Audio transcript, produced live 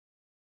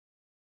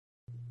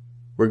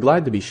We're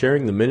glad to be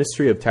sharing the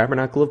ministry of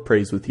Tabernacle of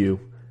Praise with you.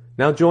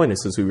 Now join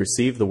us as we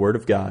receive the Word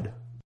of God.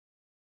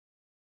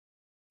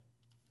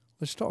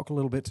 Let's talk a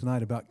little bit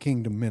tonight about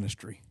kingdom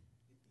ministry.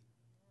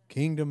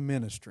 Kingdom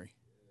ministry.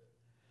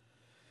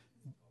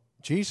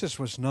 Jesus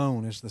was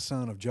known as the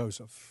son of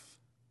Joseph.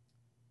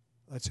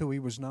 That's who he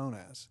was known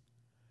as.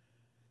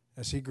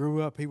 As he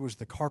grew up, he was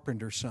the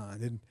carpenter's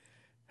son. And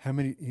how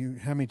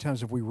many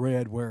times have we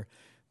read where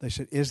they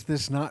said, "Is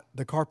this not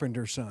the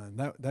carpenter's son?"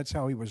 That's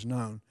how he was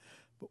known.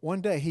 But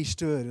one day he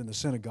stood in the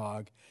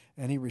synagogue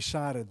and he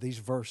recited these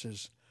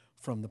verses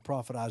from the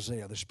prophet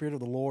Isaiah. "The Spirit of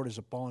the Lord is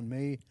upon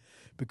me,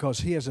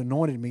 because he has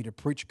anointed me to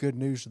preach good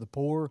news to the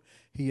poor.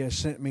 He has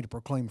sent me to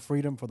proclaim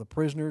freedom for the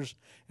prisoners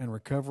and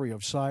recovery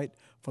of sight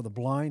for the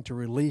blind, to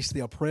release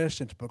the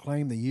oppressed and to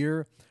proclaim the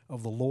year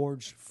of the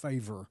Lord's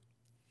favor."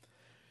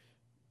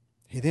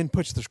 He then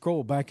puts the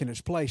scroll back in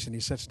its place and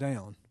he sits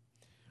down.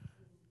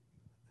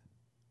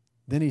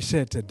 Then he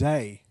said,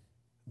 "Today,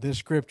 this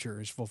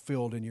scripture is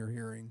fulfilled in your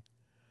hearing."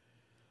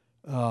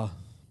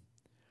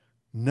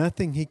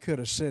 Nothing he could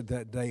have said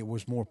that day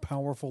was more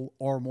powerful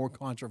or more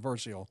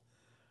controversial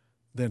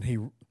than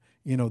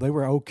they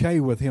were okay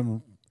with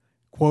him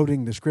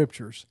quoting the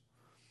scriptures.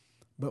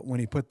 But when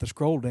he put the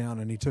scroll down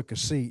and he took a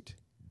seat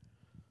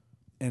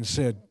and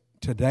said,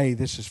 "Today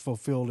this is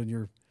fulfilled in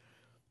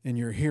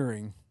your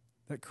hearing,"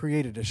 that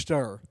created a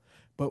stir.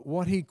 But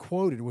what he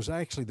quoted was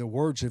actually the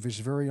words of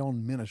his very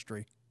own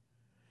ministry.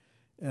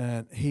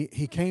 And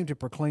he came to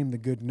proclaim the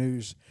good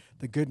news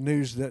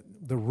that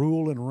the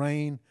rule and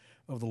reign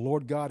of the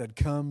Lord God had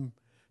come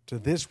to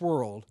this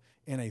world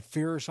in a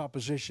fierce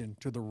opposition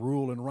to the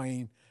rule and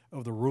reign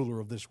of the ruler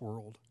of this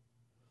world.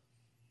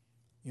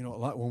 You know,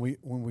 like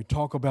when we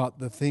talk about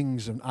the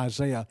things in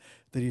Isaiah,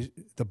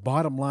 the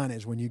bottom line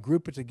is when you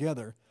group it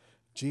together,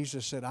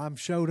 Jesus said, "I'm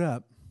showed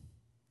up.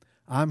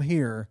 I'm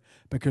here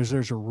because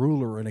there's a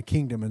ruler and a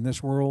kingdom in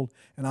this world,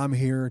 and I'm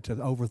here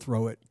to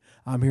overthrow it.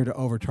 I'm here to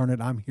overturn it.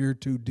 I'm here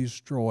to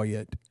destroy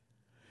it."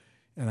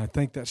 And I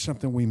think that's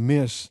something we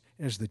miss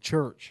as the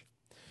church,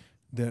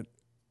 that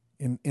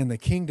in the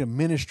kingdom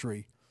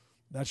ministry,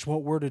 that's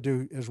what we're to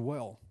do as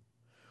well.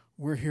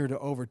 We're here to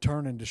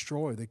overturn and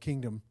destroy the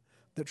kingdom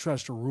that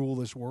tries to rule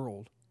this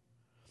world.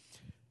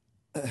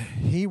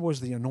 He was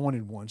the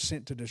anointed one,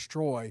 sent to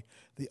destroy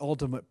the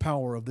ultimate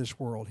power of this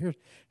world.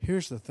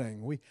 Here's the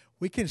thing.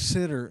 We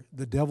consider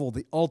the devil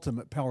the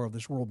ultimate power of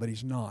this world, but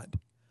he's not.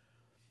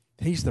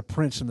 He's the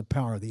prince and the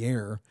power of the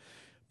air.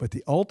 But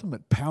the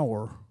ultimate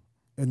power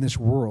in this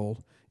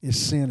world is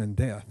sin and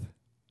death.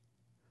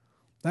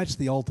 That's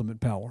the ultimate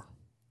power.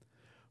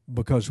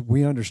 Because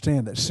we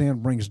understand that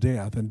sin brings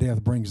death and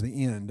death brings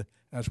the end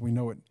as we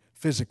know it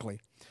physically.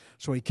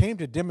 So he came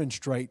to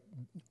demonstrate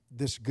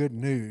this good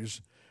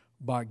news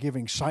by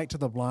giving sight to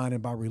the blind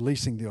and by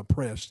releasing the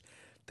oppressed.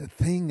 The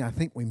thing I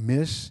think we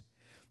miss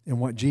in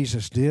what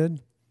Jesus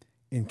did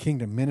in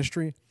kingdom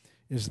ministry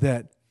is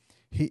that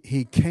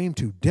he came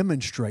to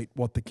demonstrate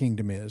what the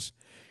kingdom is.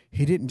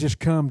 He didn't just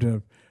come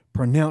to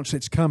pronounce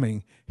its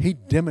coming. He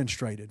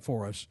demonstrated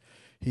for us.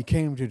 He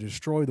came to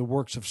destroy the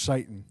works of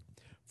Satan.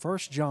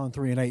 1 John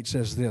 3:8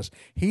 says this,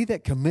 "He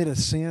that committeth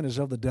sin is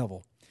of the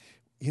devil."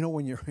 You know,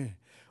 when you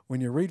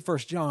read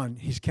 1 John,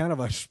 he's kind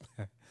of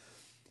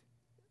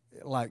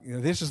like,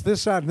 this is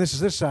this side and this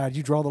is this side.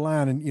 You draw the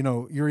line and,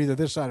 you're either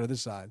this side or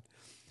this side.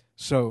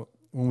 So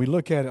when we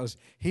look at it, as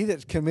he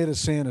that committeth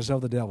sin is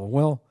of the devil.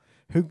 Well,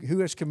 who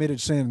has committed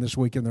sin this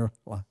week in their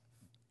life?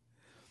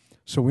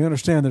 So we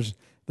understand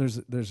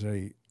there's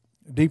a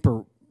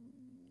deeper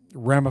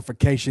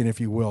ramification,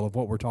 if you will, of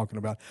what we're talking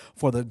about.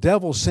 "For the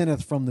devil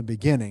sinneth from the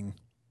beginning,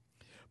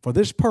 for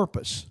this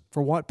purpose."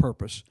 For what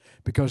purpose?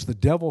 Because the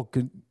devil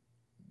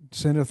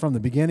sinneth from the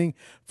beginning.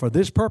 "For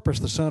this purpose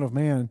the Son of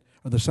Man,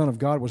 or the Son of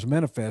God, was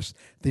manifest,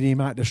 that he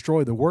might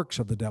destroy the works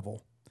of the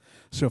devil."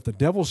 So if the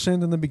devil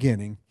sinned in the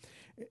beginning,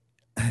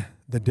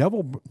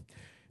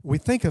 we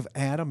think of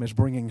Adam as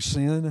bringing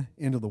sin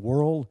into the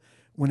world,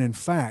 when in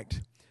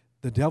fact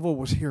the devil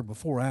was here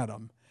before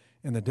Adam.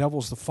 And the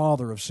devil's the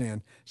father of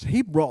sin. So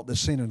he brought the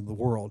sin into the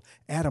world.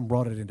 Adam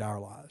brought it into our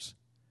lives.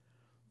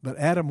 But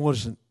Adam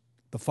wasn't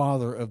the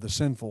father of the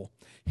sinful.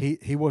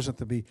 He wasn't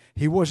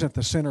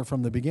the sinner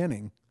from the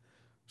beginning.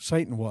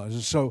 Satan was.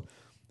 And so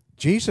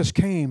Jesus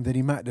came that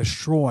he might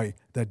destroy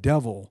the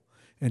devil.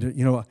 And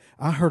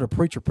I heard a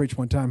preacher preach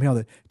one time how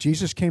that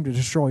Jesus came to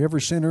destroy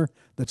every sinner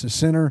that's a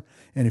sinner.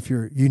 And if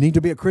you need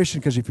to be a Christian,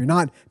 because if you're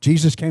not,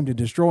 Jesus came to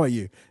destroy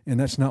you. And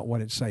that's not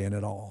what it's saying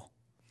at all.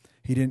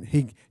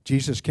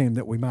 Jesus came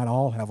that we might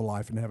all have a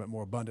life and have it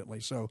more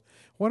abundantly. So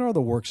what are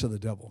the works of the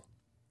devil?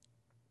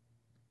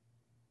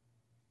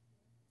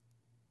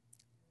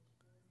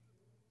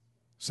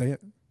 Say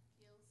it.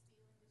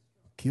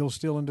 Kill,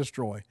 steal, and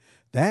destroy.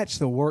 That's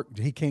the work.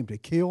 He came to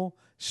kill,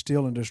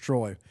 steal, and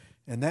destroy.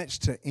 And that's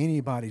to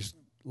anybody's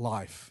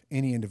life,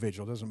 any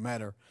individual. It doesn't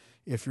matter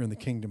if you're in the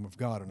kingdom of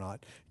God or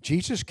not.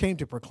 Jesus came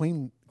to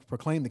proclaim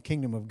the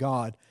kingdom of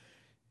God.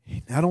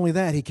 Not only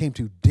that, he came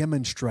to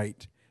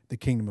demonstrate the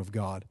kingdom of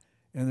God.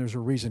 And there's a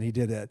reason he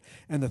did that.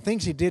 And the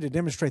things he did to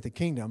demonstrate the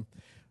kingdom,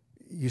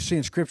 you see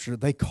in Scripture,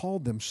 they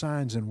called them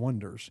signs and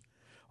wonders.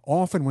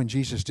 Often when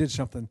Jesus did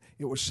something,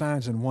 it was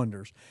signs and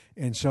wonders.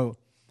 And so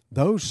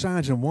those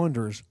signs and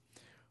wonders,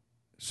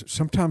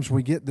 sometimes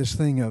we get this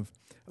thing of,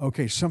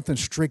 okay, something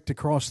streaked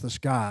across the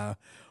sky,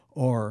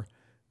 or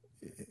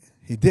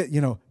he did,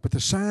 but the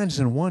signs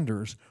and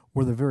wonders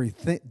were the very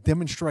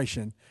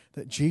demonstration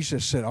that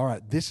Jesus said, all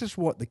right, this is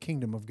what the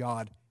kingdom of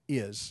God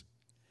is.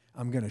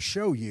 I'm going to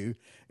show you,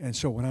 and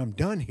so when I'm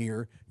done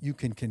here, you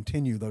can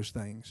continue those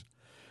things.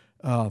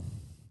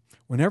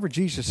 Whenever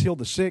Jesus healed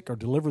the sick or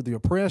delivered the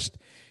oppressed,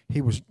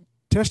 he was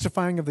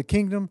testifying of the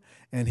kingdom,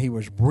 and he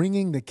was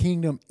bringing the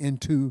kingdom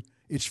into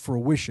its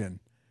fruition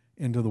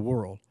into the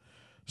world.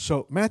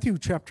 So Matthew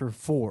chapter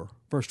 4,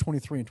 verse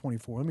 23 and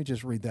 24. Let me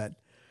just read that.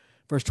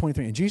 Verse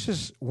 23, and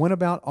Jesus went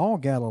about all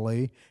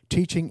Galilee,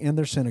 teaching in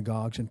their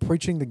synagogues and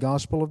preaching the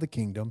gospel of the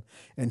kingdom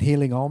and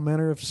healing all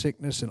manner of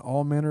sickness and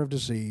all manner of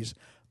disease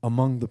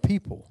among the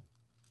people.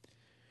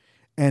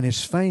 And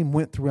his fame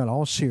went throughout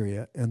all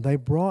Syria, and they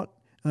brought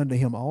unto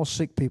him all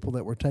sick people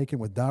that were taken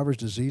with divers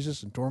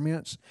diseases and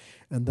torments,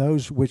 and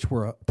those which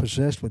were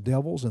possessed with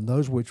devils, and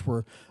those which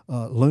were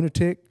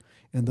lunatic,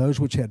 and those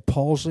which had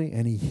palsy,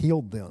 and he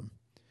healed them.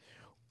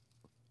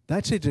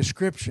 That's a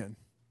description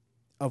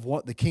of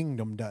what the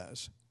kingdom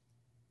does.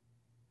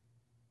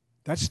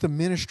 That's the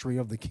ministry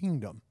of the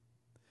kingdom.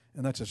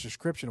 And that's a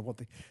description of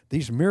what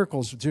these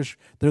miracles just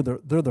they're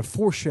the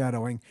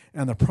foreshadowing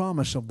and the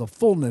promise of the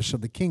fullness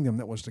of the kingdom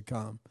that was to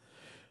come.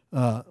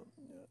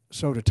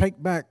 So to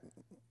take back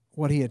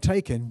what he had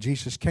taken,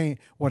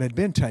 what had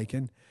been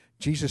taken,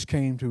 Jesus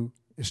came to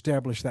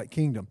establish that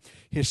kingdom.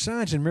 His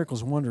signs and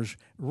miracles and wonders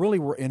really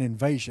were an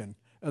invasion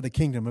of the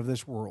kingdom of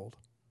this world.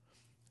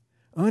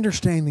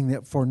 Understanding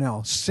that for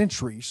now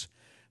centuries,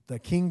 the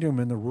kingdom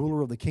and the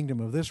ruler of the kingdom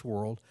of this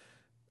world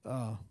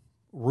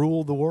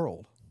ruled the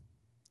world,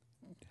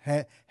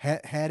 had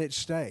its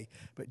stay.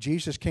 But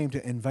Jesus came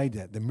to invade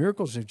that. The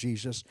miracles of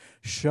Jesus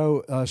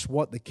show us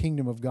what the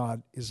kingdom of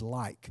God is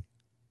like.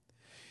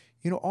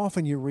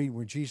 Often you read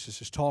where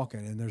Jesus is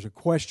talking and there's a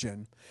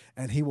question,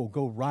 and he will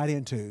go right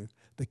into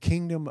the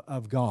kingdom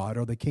of God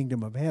or the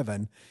kingdom of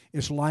heaven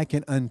is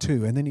likened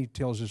unto, and then he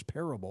tells his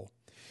parable.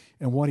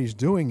 And what he's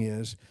doing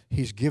is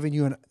he's giving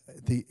you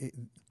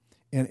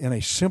in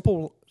a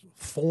simple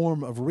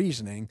form of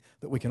reasoning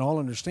that we can all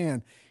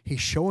understand,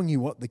 he's showing you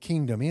what the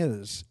kingdom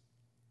is.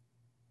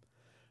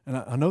 And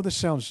I know this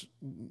sounds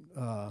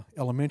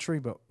elementary,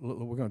 but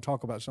we're going to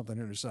talk about something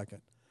here in a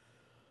second.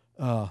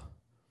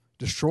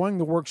 Destroying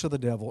the works of the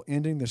devil,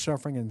 ending the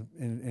suffering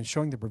and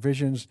showing the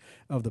provisions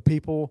of the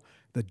people,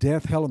 the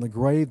death, hell, and the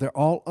grave, they're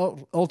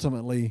all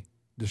ultimately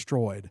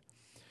destroyed.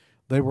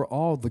 They were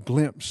all the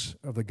glimpse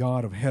of the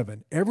God of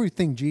heaven.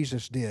 Everything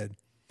Jesus did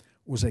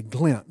was a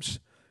glimpse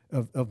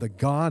of the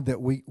God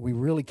that we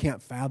really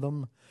can't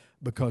fathom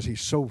because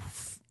he's so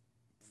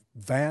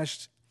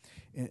vast.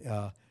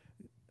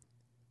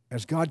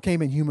 As God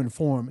came in human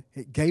form,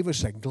 it gave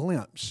us a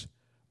glimpse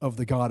of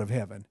the God of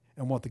heaven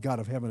and what the God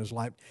of heaven is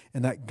like.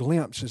 And that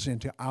glimpse is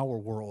into our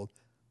world.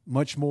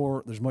 Much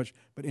more, there's much,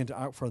 but into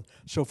our,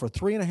 so for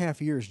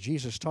 3.5 years,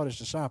 Jesus taught his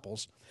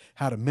disciples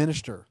how to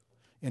minister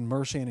in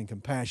mercy and in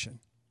compassion.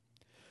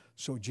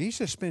 So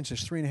Jesus spends his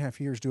 3.5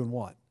 years doing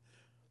what?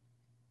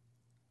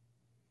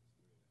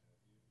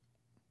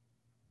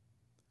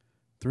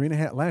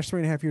 Last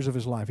 3.5 years of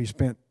his life, he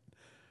spent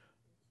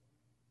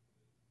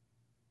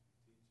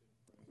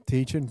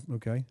teaching.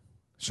 Okay,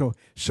 so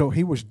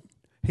he was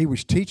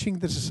teaching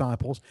the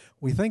disciples.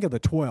 We think of the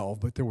 12,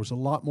 but there was a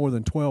lot more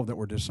than 12 that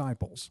were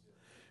disciples.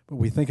 But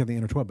we think of the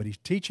inner 12. But he's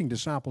teaching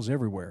disciples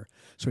everywhere.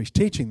 So he's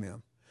teaching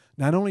them.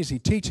 Not only is he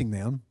teaching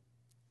them,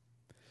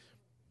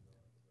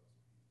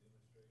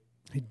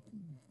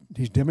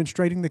 he's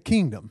demonstrating the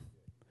kingdom.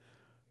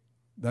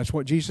 That's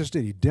what Jesus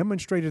did. He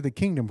demonstrated the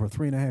kingdom for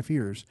 3.5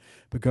 years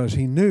because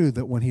he knew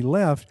that when he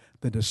left,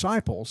 the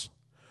disciples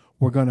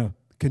were going to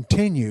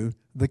continue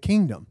the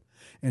kingdom.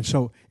 And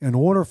so in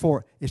order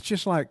for, it's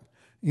just like,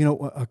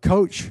 a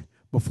coach,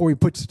 before he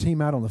puts the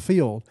team out on the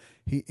field,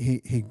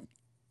 he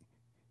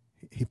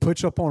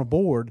puts up on a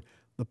board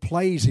the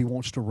plays he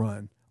wants to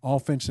run,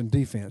 offense and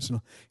defense.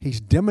 And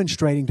he's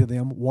demonstrating to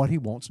them what he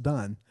wants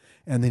done,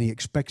 and then he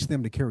expects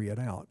them to carry it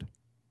out.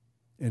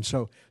 And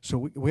so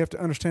we have to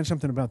understand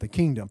something about the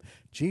kingdom.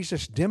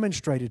 Jesus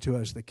demonstrated to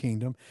us the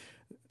kingdom,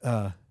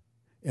 and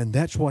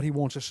that's what he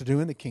wants us to do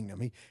in the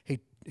kingdom.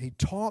 He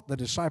taught the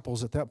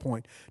disciples at that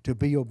point to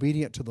be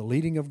obedient to the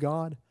leading of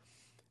God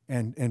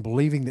and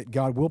believing that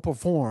God will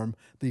perform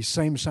these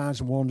same signs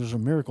and wonders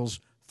and miracles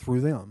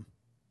through them.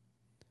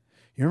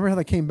 You remember how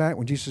they came back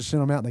when Jesus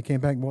sent them out? And they came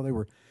back, and they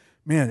were,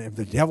 man, if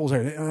the devil's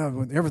there,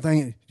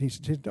 everything. He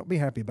said, don't be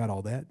happy about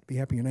all that. Be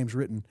happy your name's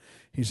written.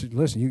 He said,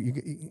 listen,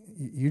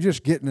 you're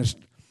just getting us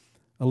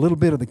a little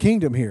bit of the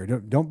kingdom here.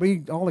 Don't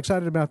be all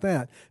excited about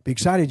that. Be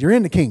excited you're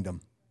in the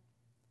kingdom.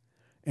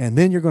 And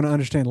then you're going to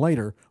understand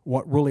later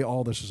what really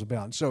all this is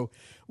about. And so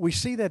we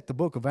see that the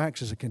book of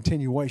Acts is a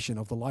continuation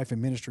of the life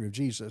and ministry of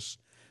Jesus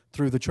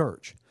through the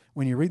church.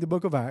 When you read the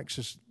book of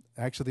Acts,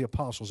 Acts of the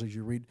Apostles as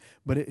you read.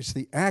 But it's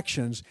the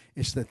actions,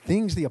 it's the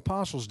things the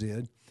apostles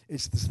did.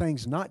 It's the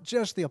things, not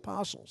just the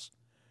apostles.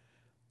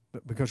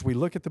 But because we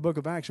look at the book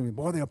of Acts and we,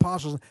 boy, the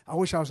apostles, I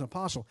wish I was an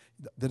apostle.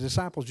 The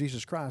disciples of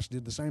Jesus Christ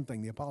did the same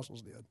thing the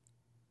apostles did.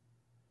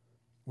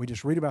 We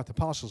just read about the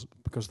apostles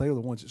because they were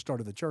the ones that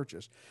started the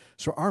churches.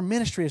 So our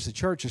ministry as the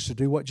church is to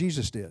do what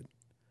Jesus did.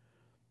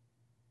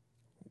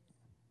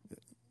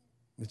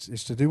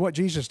 It's to do what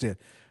Jesus did.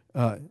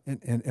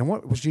 And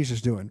what was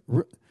Jesus doing?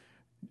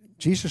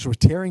 Jesus was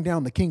tearing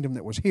down the kingdom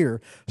that was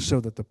here so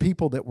that the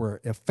people that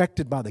were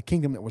affected by the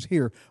kingdom that was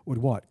here would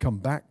what? Come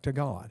back to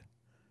God.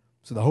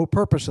 So the whole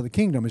purpose of the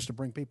kingdom is to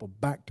bring people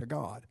back to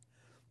God.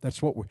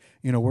 That's what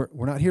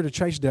we're not here to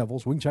chase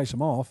devils. We can chase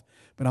them off,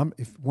 but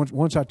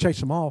once I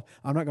chase them off,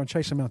 I'm not going to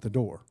chase them out the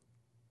door.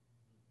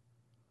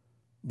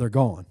 They're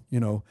gone.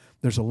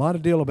 There's a lot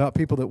of deal about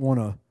people that want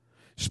to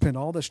spend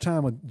all this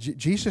time with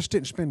Jesus.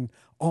 Didn't spend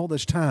all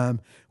this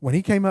time. When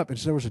he came up and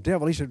said there was a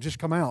devil, he said, just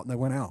come out, and they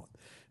went out.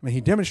 I mean,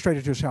 he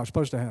demonstrated to us how it's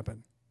supposed to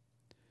happen.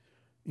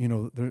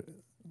 You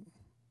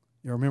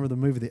remember the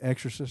movie The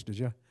Exorcist, did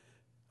you?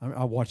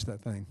 I watched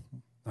that thing,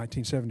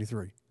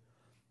 1973.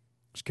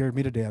 Scared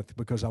me to death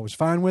because I was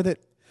fine with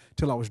it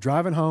till I was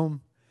driving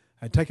home.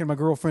 I had taken my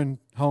girlfriend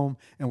home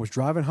and was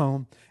driving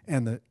home,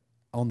 and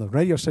on the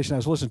radio station I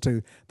was listening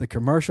to, the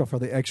commercial for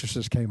The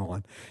Exorcist came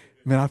on.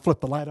 Man, I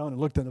flipped the light on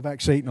and looked in the back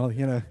seat,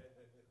 and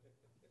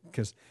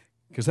because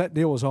that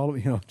deal was all,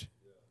 The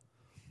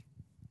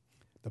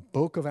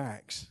book of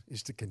Acts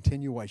is the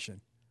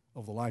continuation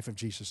of the life of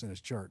Jesus and his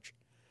church.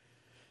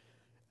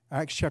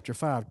 Acts chapter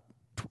 5,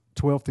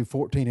 12 through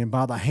 14, and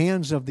by the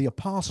hands of the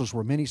apostles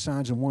were many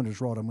signs and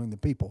wonders wrought among the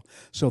people.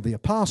 So the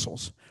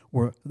apostles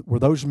were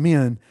those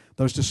men,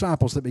 those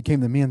disciples that became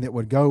the men that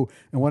would go,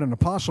 and what an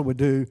apostle would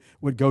do,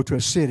 would go to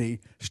a city,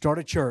 start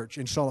a church,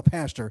 install a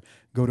pastor,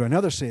 go to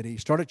another city,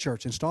 start a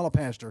church, install a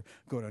pastor,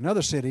 go to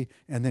another city,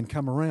 and then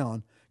come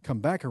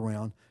back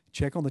around,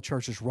 check on the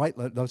churches, right?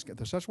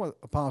 That's what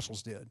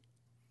apostles did.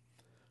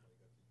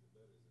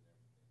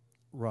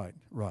 Right.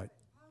 Right.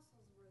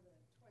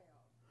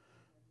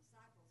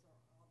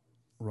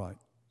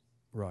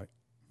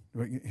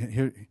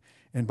 Here,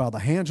 and by the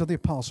hands of the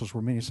apostles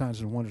were many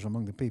signs and wonders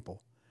among the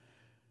people.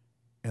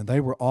 And they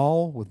were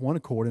all with one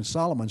accord in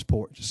Solomon's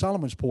porch.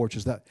 Solomon's porch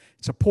is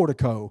it's a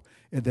portico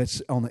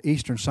that's on the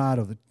eastern side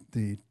of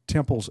the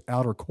temple's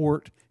outer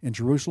court in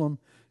Jerusalem.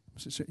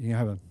 So you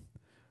have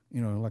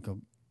like a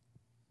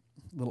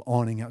little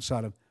awning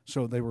outside of.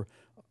 So they were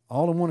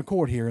all in one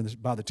accord here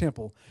by the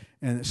temple.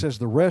 And it says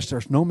the rest,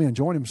 there's no man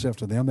joined himself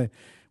to them.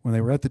 When they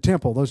were at the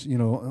temple,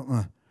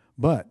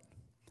 but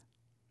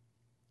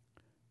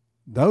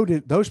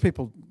those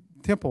people,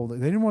 temple, they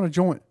didn't want to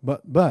join,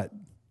 but the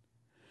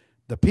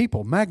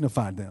people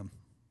magnified them.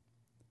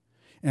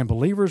 And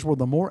believers were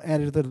the more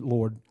added to the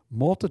Lord,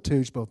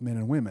 multitudes, both men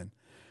and women.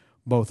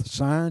 Both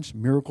signs,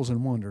 miracles,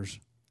 and wonders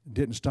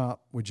didn't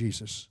stop with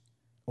Jesus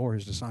or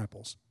his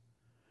disciples.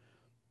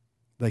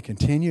 They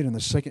continued in the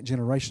second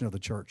generation of the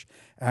church.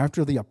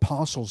 After the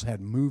apostles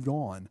had moved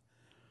on,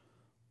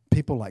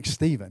 people like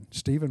Stephen.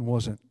 Stephen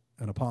wasn't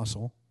an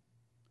apostle.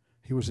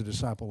 He was a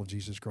disciple of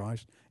Jesus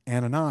Christ.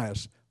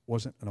 Ananias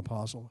wasn't an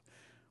apostle.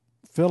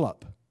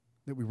 Philip,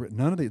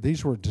 none of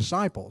these were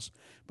disciples.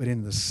 But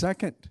in the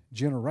second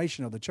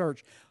generation of the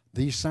church,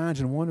 these signs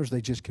and wonders,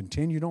 they just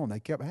continued on. They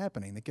kept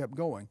happening. They kept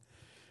going.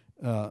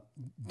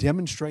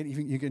 Demonstrating,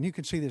 you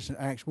can see this in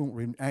Acts. We won't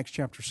read Acts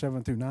chapter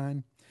 7 through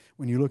 9.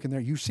 When you look in there,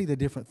 you see the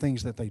different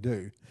things that they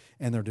do.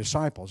 And they're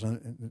disciples.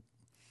 And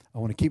I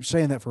want to keep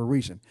saying that for a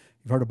reason.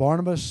 You've heard of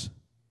Barnabas,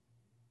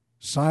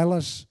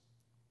 Silas,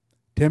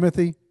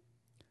 Timothy,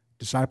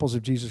 disciples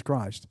of Jesus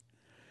Christ.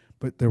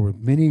 But there were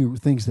many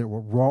things that were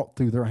wrought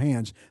through their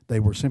hands. They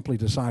were simply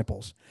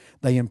disciples.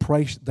 They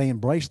embraced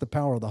the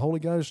power of the Holy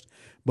Ghost,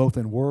 both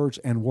in words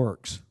and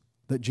works.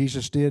 That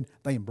Jesus did,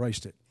 they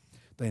embraced it.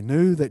 They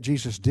knew that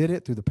Jesus did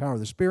it through the power of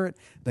the Spirit.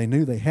 They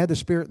knew they had the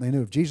Spirit, and they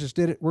knew if Jesus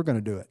did it, we're going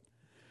to do it.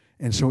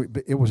 And so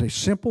it was a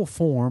simple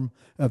form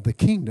of the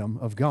kingdom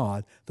of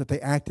God that they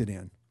acted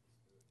in.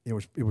 It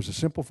was a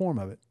simple form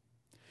of it.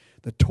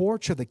 The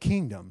torch of the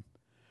kingdom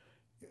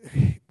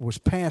was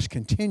passed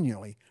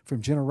continually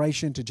from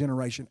generation to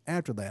generation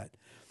after that.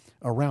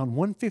 Around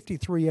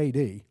 153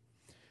 A.D.,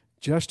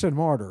 Justin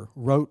Martyr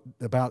wrote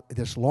about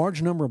this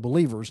large number of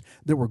believers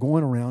that were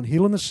going around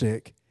healing the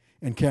sick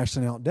and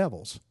casting out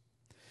devils.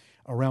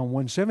 Around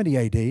 170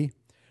 A.D.,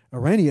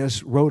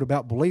 Irenaeus wrote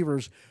about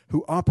believers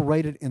who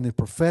operated in the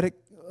prophetic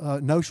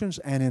notions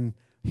and in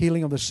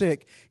healing of the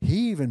sick.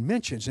 He even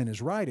mentions in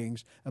his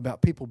writings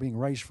about people being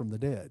raised from the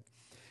dead.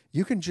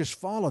 You can just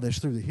follow this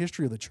through the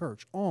history of the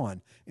church,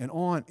 on and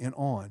on and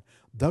on.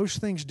 Those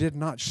things did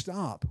not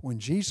stop when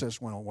Jesus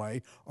went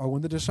away or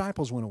when the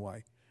disciples went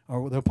away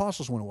or the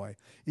apostles went away.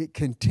 It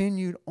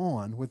continued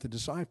on with the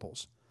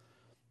disciples.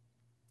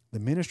 The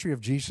ministry of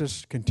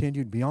Jesus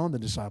continued beyond the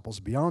disciples,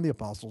 beyond the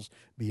apostles,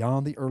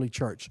 beyond the early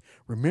church.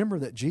 Remember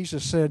that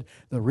Jesus said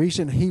the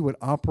reason he would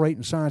operate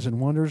in signs and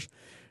wonders,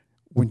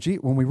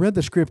 when we read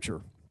the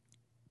scripture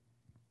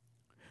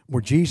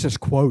where Jesus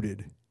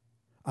quoted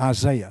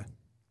Isaiah.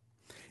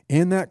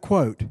 In that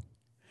quote,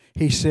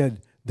 he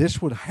said,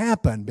 this would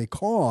happen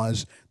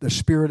because the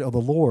Spirit of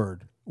the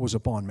Lord was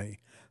upon me.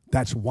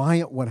 That's why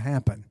it would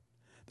happen.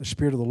 The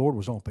Spirit of the Lord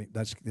was on me.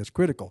 That's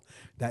critical.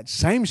 That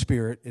same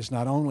Spirit is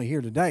not only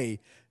here today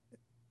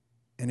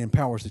and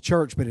empowers the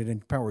church, but it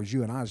empowers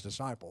you and I as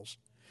disciples.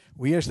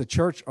 We as the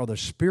church are the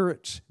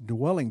Spirit's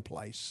dwelling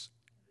place.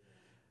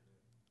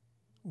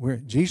 Where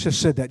Jesus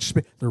said that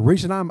the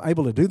reason I'm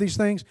able to do these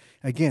things,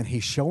 again,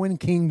 he's showing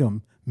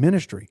kingdom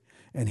ministry.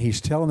 And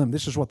he's telling them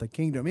this is what the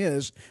kingdom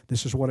is,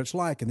 this is what it's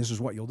like, and this is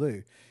what you'll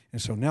do.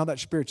 And so now that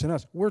Spirit's in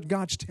us. We're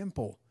God's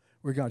temple.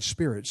 We're God's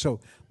Spirit. So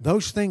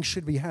those things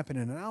should be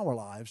happening in our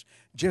lives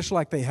just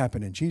like they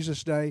happened in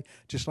Jesus' day,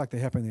 just like they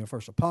happened in the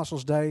first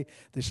apostles' day,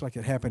 just like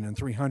it happened in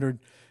 300,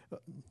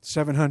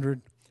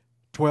 700,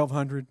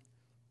 1200,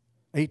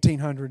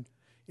 1800.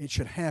 It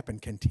should happen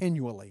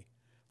continually.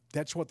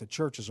 That's what the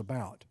church is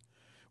about.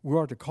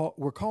 We're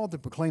called to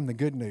proclaim the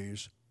good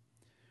news.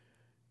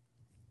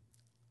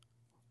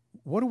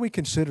 What do we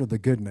consider the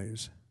good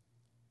news?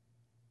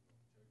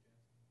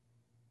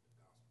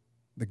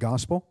 The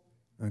gospel?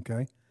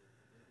 Okay.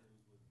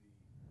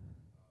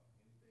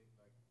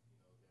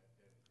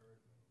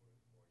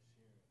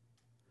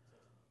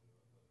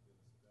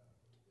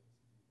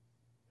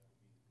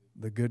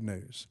 The good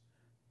news.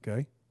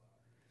 Okay.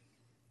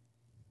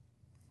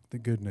 The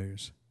good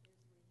news.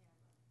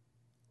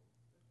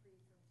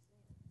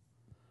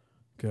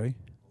 Okay.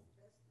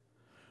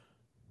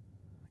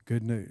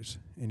 Good news.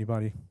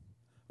 Anybody?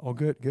 Oh,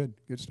 good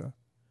stuff.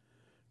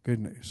 Good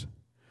news.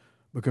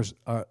 Because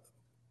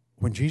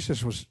when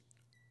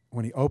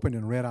he opened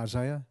and read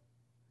Isaiah,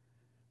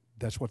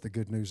 that's what the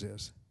good news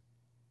is.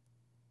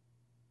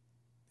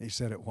 He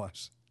said it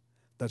was.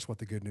 That's what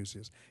the good news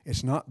is.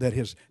 It's not that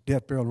his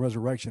death, burial, and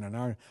resurrection and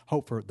our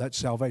hope for that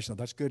salvation,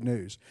 that's good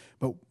news.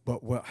 But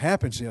what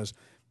happens is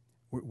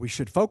we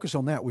should focus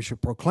on that. We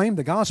should proclaim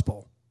the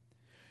gospel,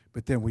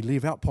 but then we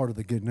leave out part of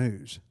the good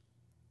news.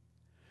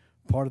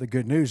 Part of the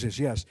good news is,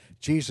 yes,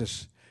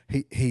 Jesus,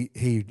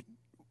 he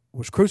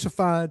was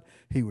crucified,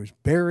 he was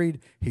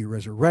buried, he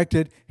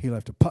resurrected, he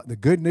left the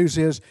good news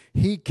is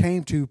he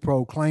came to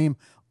proclaim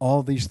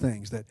all these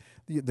things, that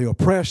the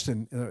oppressed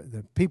and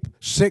the people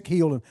sick,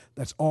 healed, and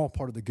that's all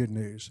part of the good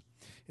news.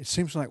 It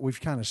seems like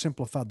we've kind of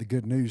simplified the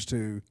good news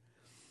to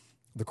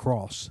the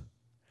cross.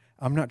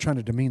 I'm not trying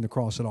to demean the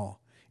cross at all.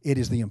 It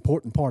is the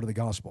important part of the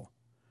gospel.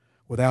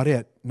 Without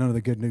it, none of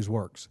the good news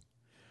works.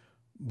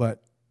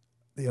 But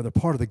the other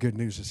part of the good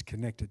news is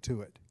connected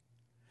to it.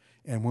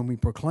 And when we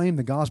proclaim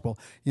the gospel,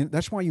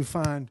 that's why you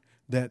find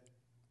that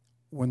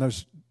when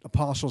those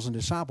apostles and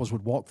disciples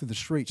would walk through the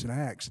streets in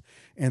Acts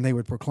and they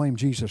would proclaim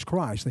Jesus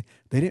Christ,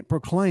 they didn't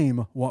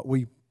proclaim what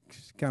we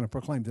kind of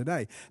proclaim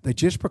today. They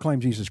just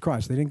proclaimed Jesus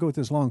Christ. They didn't go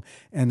this long,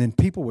 and then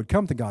people would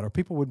come to God, or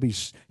people would be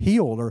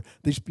healed, or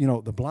these,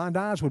 the blind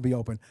eyes would be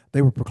open.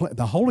 They were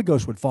the Holy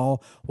Ghost would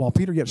fall while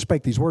Peter yet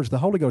spake these words. The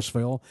Holy Ghost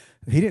fell.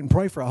 He didn't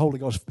pray for a Holy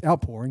Ghost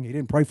outpouring. He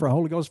didn't pray for a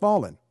Holy Ghost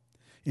falling.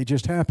 It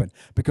just happened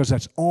because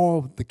that's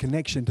all the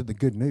connection to the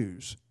good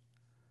news.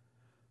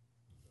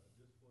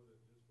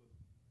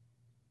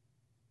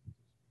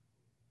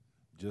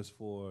 Just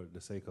for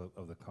the sake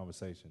of the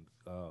conversation,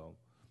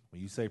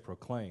 when you say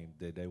proclaim,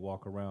 did they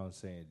walk around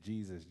saying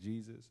Jesus,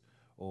 Jesus?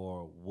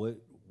 Or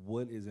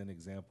what is an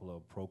example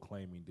of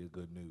proclaiming the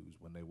good news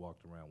when they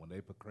walked around?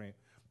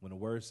 When the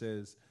word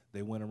says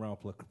they went around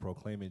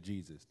proclaiming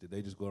Jesus, did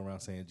they just go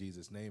around saying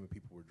Jesus' name and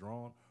people were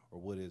drawn? Or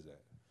what is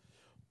that?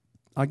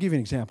 I'll give you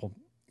an example,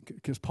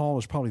 because Paul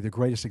is probably the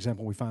greatest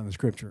example we find in the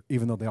Scripture,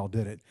 even though they all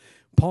did it.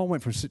 Paul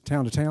went from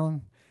town to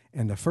town,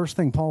 and the first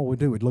thing Paul would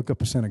do would look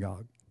up a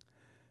synagogue,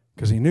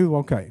 because he knew,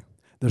 okay,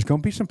 there's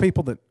going to be some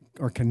people that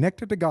are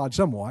connected to God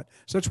somewhat,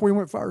 so that's where he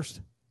went first.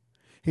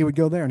 He would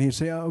go there, and he'd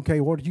say, okay,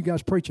 what are you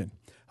guys preaching?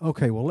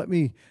 Okay, well,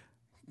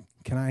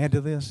 can I add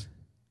to this?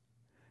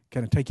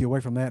 Can I take you away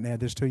from that and add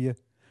this to you?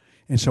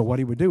 And so what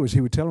he would do is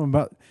he would tell them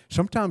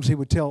sometimes he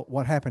would tell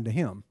what happened to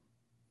him.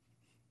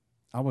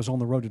 I was on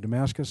the road to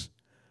Damascus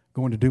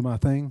going to do my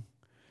thing,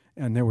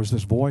 and there was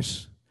this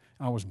voice.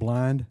 I was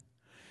blind.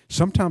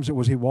 Sometimes it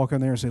was he'd walk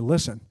in there and say,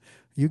 listen,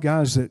 you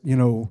guys that,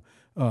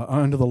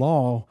 under the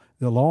law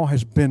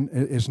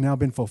has now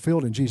been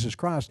fulfilled in Jesus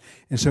Christ.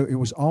 And so it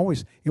was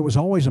always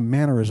a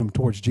mannerism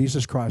towards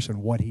Jesus Christ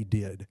and what he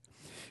did.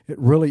 It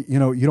really,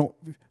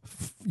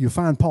 you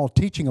find Paul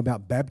teaching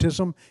about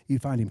baptism, you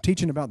find him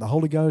teaching about the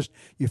Holy Ghost,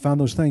 you find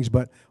those things,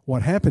 but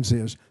what happens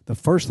is the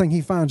first thing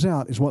he finds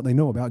out is what they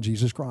know about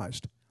Jesus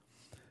Christ.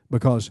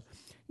 Because,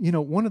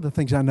 one of the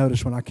things I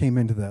noticed when I came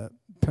into the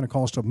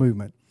Pentecostal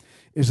movement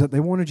is that they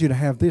wanted you to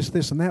have this,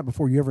 and that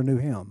before you ever knew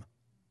him.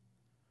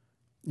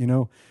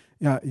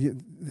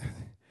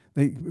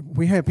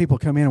 We have people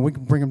come in and we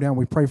can bring them down.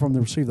 We pray for them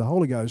to receive the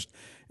Holy Ghost.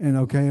 And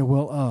okay,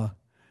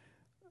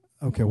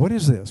 what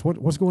is this?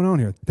 What's going on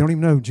here? They don't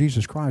even know who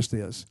Jesus Christ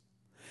is.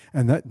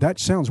 And that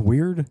sounds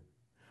weird,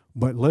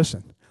 but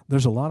listen,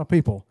 there's a lot of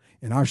people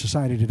in our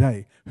society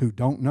today who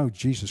don't know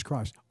Jesus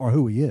Christ or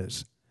who he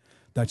is.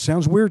 That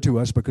sounds weird to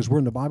us because we're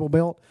in the Bible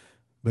Belt,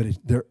 But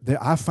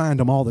I find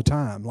them all the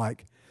time.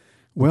 Like,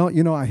 well,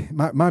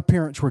 my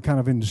parents were kind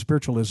of into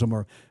spiritualism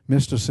or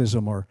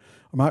mysticism, or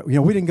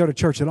we didn't go to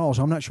church at all,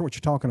 so I'm not sure what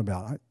you're talking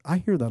about. I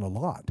hear that a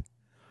lot,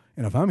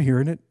 and if I'm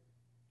hearing it,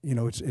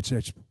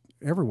 it's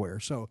everywhere.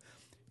 So,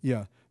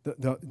 yeah,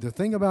 the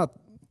thing about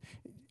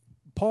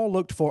Paul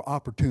looked for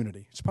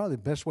opportunity. It's probably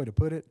the best way to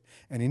put it,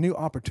 and he knew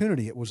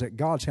opportunity. It was at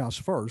God's house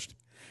first,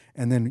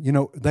 and then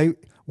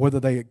whether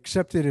they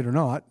accepted it or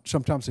not.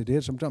 Sometimes they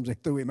did. Sometimes they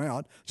threw him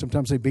out.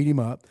 Sometimes they beat him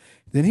up.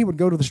 Then he would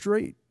go to the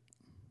street.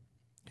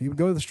 He'd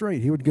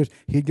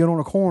get on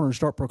a corner and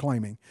start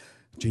proclaiming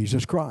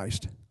Jesus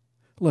Christ.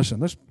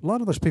 Listen, a lot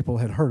of those people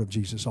had heard of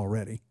Jesus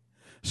already.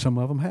 Some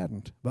of them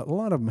hadn't, but a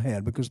lot of them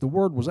had, because the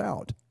word was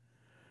out.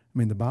 I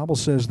mean, the Bible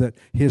says that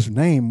his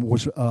name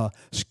was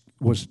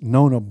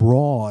known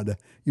abroad.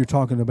 You're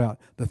talking about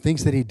the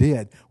things that he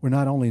did were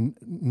not only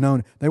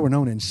known; they were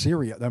known in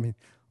Syria. I mean,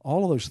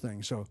 all of those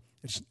things. So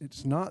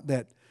it's not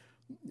that.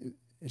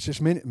 It's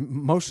just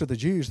most of the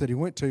Jews that he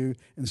went to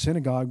in the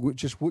synagogue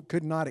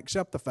could not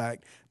accept the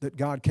fact that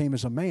God came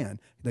as a man.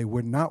 They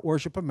would not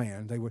worship a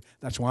man.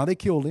 That's why they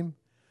killed him,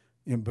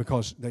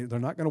 because they're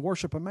not going to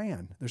worship a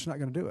man. They're just not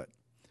going to do it.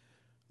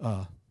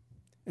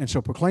 And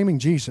so proclaiming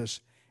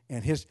Jesus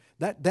and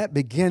that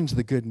begins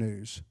the good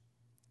news.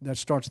 That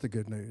starts the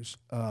good news.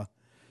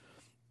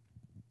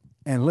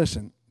 And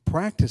listen,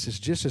 practice is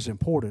just as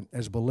important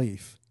as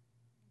belief.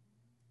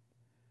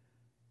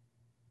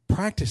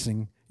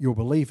 Practicing your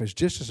belief is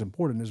just as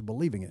important as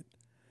believing it.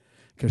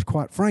 Because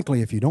quite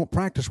frankly, if you don't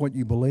practice what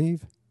you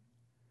believe,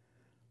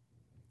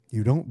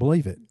 you don't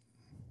believe it.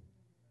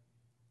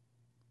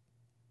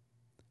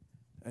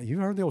 You've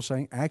heard the old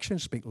saying,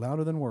 actions speak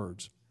louder than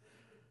words.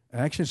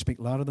 Actions speak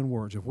louder than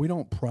words. If we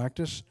don't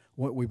practice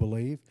what we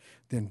believe,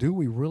 then do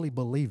we really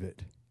believe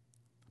it?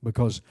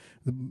 Because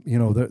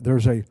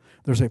there's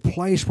a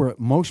place where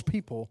most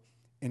people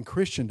in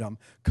Christendom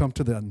come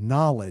to the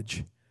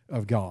knowledge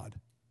of God.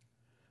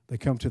 They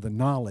come to the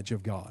knowledge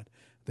of God.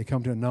 They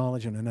come to a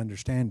knowledge and an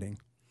understanding.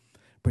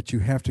 But you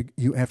have to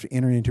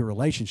enter into a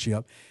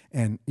relationship,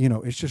 and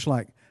it's just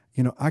like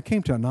I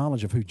came to a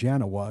knowledge of who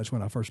Jana was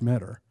when I first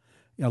met her.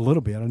 A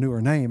little bit. I knew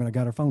her name and I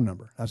got her phone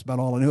number. That's about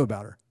all I knew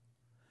about her.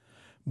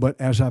 But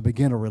as I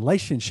began a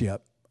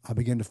relationship, I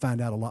began to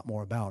find out a lot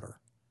more about her.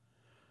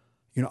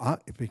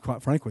 To be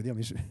quite frank with you,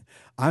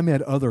 I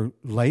met other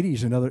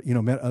ladies and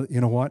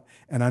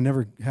and I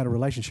never had a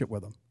relationship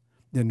with them.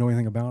 Didn't know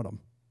anything about them.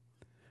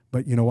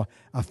 But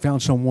I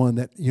found someone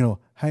that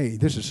hey,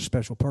 this is a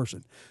special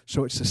person.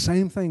 So it's the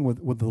same thing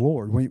with the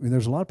Lord. When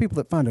there's a lot of people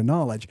that find a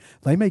knowledge,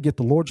 they may get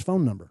the Lord's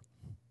phone number.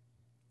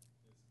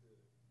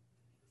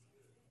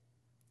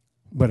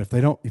 But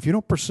if you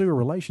don't pursue a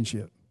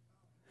relationship,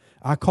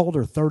 I called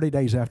her 30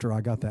 days after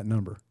I got that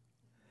number,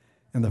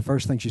 and the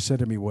first thing she said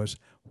to me was,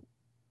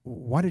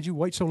 "Why did you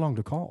wait so long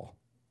to call?"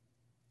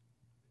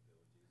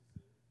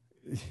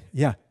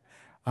 Yeah,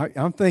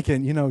 I'm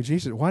thinking,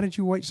 Jesus, why did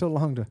you wait so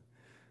long to?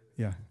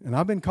 Yeah, and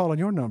I've been calling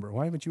your number.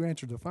 Why haven't you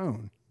answered the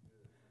phone?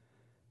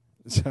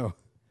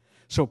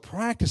 So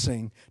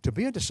practicing to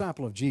be a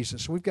disciple of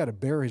Jesus, we've got to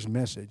bear his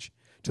message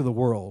to the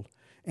world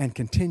and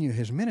continue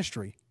his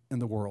ministry in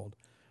the world.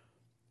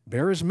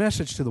 Bear his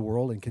message to the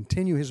world and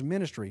continue his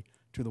ministry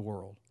to the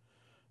world.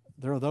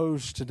 There are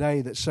those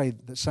today that say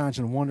that signs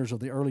and wonders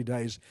of the early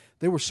days,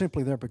 they were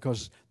simply there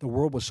because the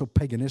world was so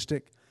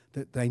paganistic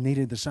that they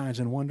needed the signs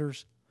and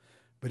wonders.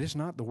 But is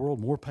not the world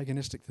more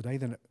paganistic today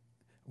than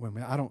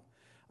I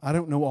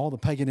don't know all the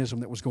paganism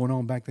that was going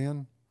on back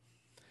then,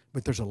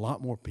 but there's a lot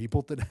more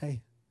people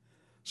today.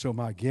 So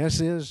my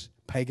guess is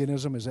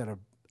paganism is at a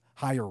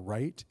higher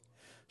rate.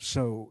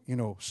 So,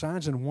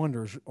 signs and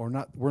wonders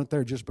weren't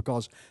there just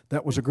because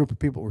that was a group of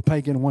people who were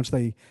pagan once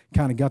they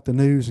kind of got the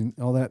news and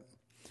all that.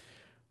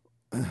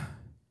 One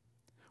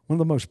of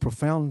the most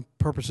profound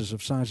purposes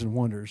of signs and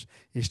wonders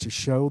is to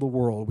show the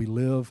world we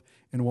live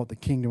in what the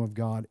kingdom of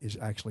God is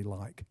actually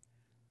like.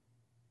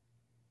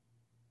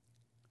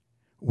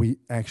 We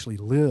actually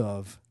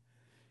live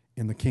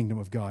in the kingdom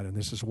of God, and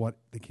this is what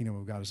the kingdom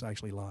of God is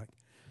actually like.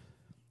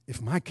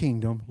 If my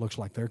kingdom looks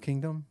like their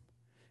kingdom,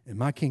 and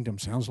my kingdom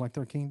sounds like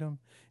their kingdom,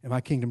 and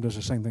my kingdom does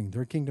the same thing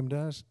their kingdom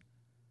does,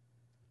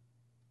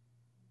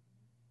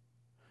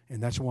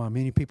 and that's why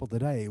many people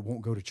today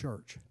won't go to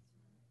church.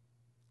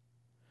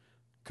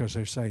 Because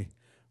they say,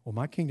 well,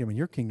 my kingdom and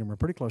your kingdom are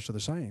pretty close to the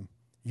same.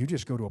 You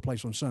just go to a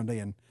place on Sunday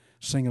and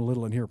sing a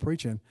little and hear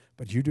preaching,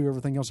 but you do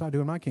everything else I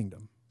do in my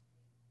kingdom.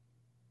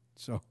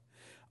 So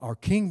our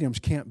kingdoms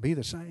can't be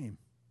the same.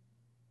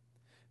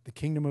 The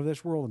kingdom of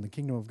this world and the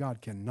kingdom of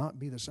God cannot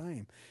be the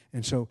same.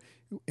 And so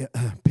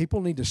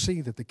people need to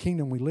see that the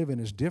kingdom we live in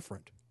is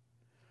different.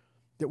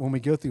 That when we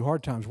go through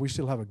hard times, we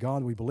still have a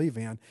God we believe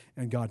in,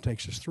 and God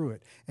takes us through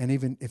it. And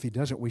even if he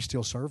doesn't, we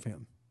still serve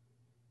him.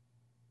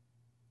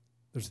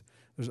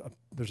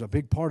 There's a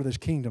big part of this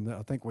kingdom that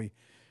I think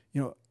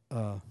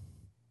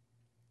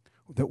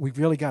that we've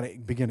really got to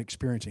begin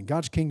experiencing.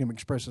 God's kingdom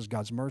expresses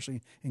God's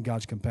mercy and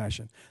God's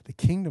compassion. The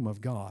kingdom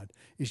of God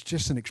is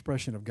just an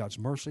expression of God's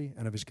mercy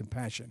and of his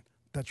compassion,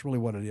 That's really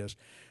what it is.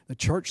 The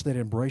church that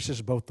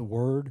embraces both the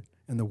Word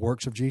and the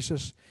works of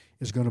Jesus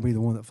is going to be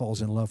the one that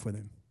falls in love with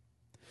Him.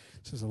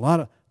 So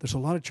there's a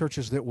lot of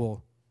churches that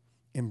will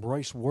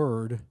embrace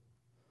Word,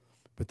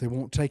 but they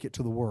won't take it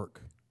to the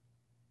work.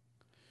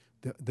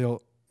 The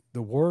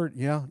Word,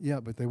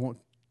 but they won't.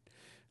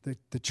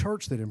 The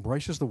church that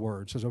embraces the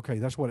Word says, okay,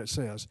 that's what it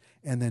says,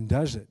 and then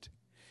does it,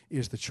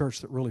 is the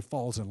church that really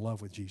falls in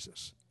love with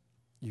Jesus.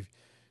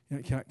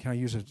 Can I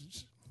use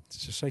it's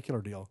a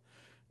secular deal?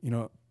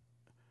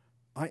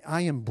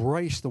 I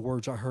embraced the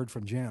words I heard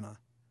from Jana.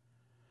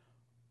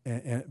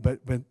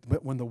 But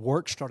when the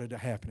work started to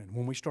happen,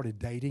 when we started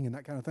dating and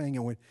that kind of thing,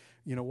 and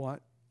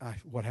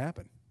what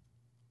happened?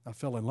 I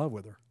fell in love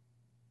with her.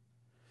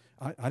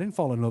 I didn't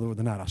fall in love with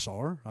her the night I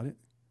saw her.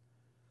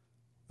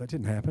 That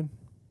didn't happen.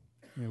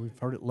 We've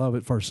heard it love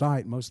at first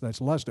sight. Most of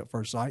that's lust at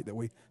first sight that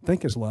we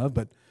think is love,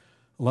 but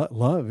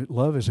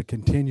love is a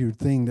continued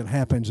thing that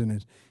happens,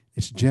 and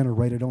it's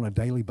generated on a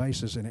daily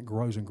basis, and it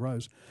grows and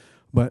grows.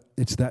 But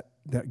it's that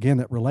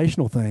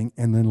relational thing,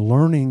 and then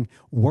learning,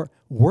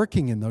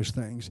 working in those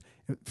things.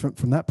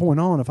 From that point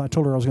on, if I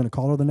told her I was going to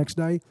call her the next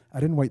day, I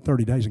didn't wait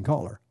 30 days and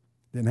call her.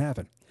 Didn't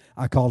happen.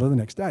 I called her the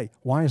next day.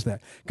 Why is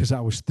that? Because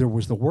there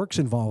was the works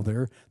involved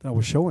there that I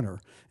was showing her.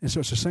 And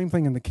so it's the same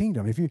thing in the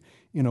kingdom. If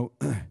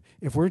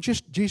if we're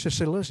just, Jesus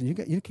said, listen,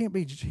 you can't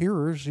be just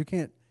hearers. You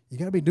got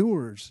to be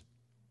doers.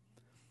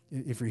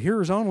 If you're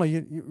hearers only,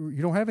 you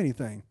don't have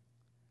anything.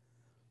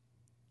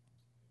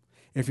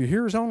 If you're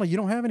hearers only, you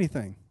don't have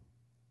anything.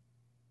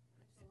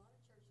 There's a lot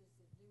of churches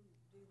that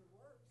do the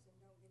works and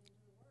don't get into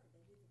the Word.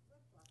 They do the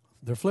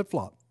flip-flop. They're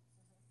flip-flop.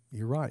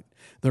 You're right.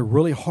 They're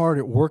really hard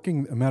at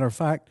working. As a matter of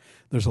fact,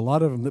 there's a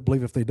lot of them that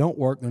believe if they don't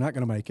work, they're not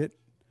going to make it.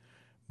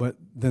 But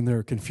then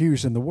they're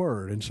confused in the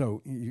Word. And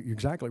so you're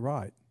exactly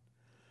right.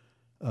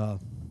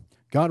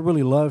 God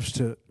really loves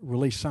to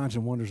release signs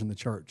and wonders in the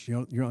church. You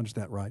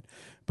understand that, right?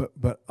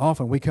 But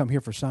often we come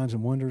here for signs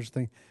and wonders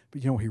thing.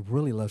 But He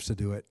really loves to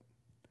do it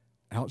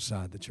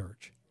outside the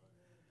church.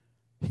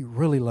 He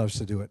really loves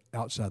to do it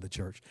outside the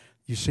church.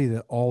 You see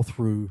that all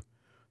through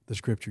the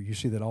Scripture. You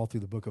see that all through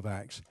the book of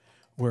Acts,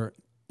 where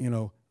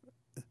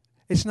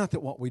it's not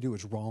that what we do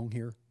is wrong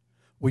here.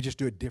 We just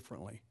do it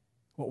differently.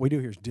 What we do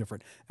here is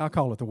different. I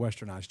call it the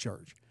westernized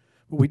church.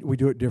 But we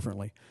do it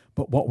differently.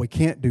 But what we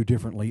can't do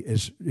differently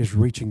is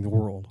reaching the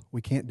world.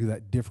 We can't do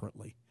that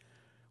differently.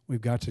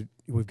 We've got to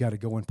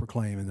go and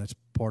proclaim, and that's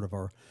part of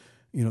our,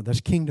 that's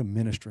kingdom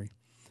ministry.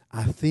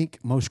 I think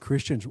most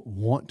Christians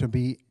want to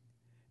be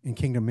in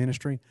kingdom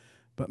ministry,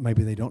 but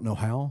maybe they don't know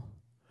how,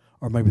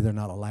 or maybe they're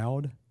not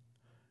allowed.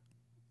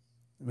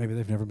 Maybe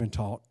they've never been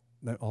taught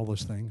all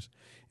those things.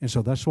 And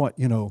so that's what,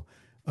 in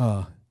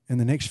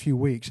the next few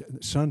weeks,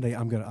 Sunday,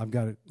 I've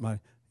got my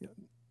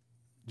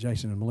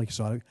Jason and Malika,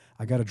 so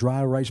I got a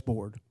dry erase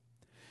board.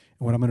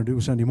 And what I'm going to do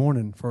Sunday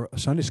morning for a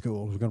Sunday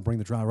school is we're going to bring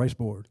the dry erase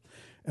board.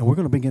 And we're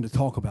going to begin to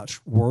talk about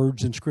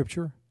words in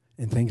Scripture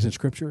and things in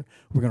Scripture.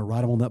 We're going to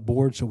write them on that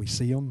board so we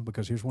see them,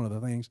 because here's one of the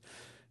things.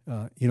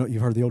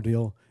 You've heard the old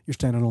deal. You're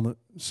standing on the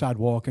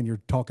sidewalk and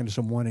you're talking to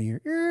someone and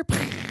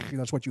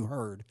that's what you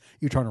heard.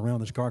 You turn around,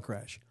 there's a car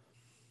crash.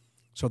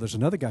 So there's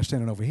another guy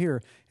standing over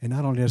here, and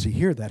not only does he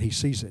hear that, he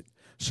sees it.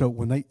 So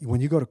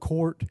when you go to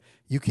court,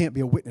 you can't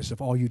be a witness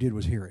if all you did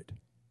was hear it.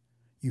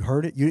 You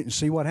heard it, you didn't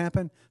see what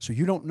happened, so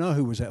you don't know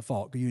who was at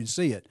fault because you didn't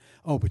see it.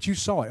 Oh, but you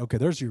saw it. Okay,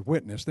 there's your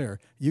witness there.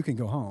 You can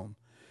go home.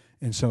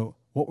 And so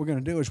what we're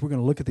going to do is we're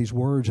going to look at these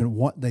words and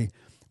we're going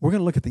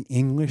to look at the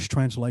English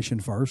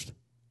translation first.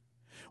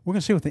 We're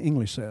going to see what the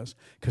English says,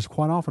 because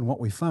quite often what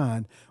we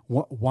find,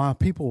 why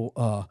people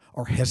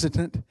are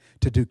hesitant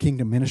to do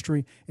kingdom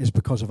ministry is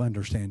because of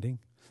understanding.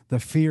 The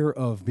fear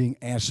of being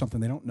asked something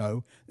they don't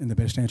know, and the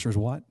best answer is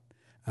what?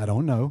 I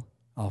don't know.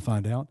 I'll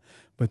find out.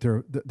 But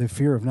the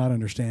fear of not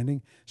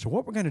understanding. So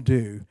what we're going to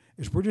do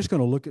is we're just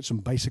going to look at some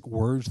basic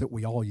words that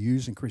we all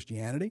use in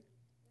Christianity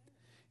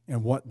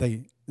and what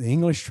the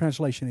English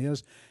translation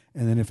is.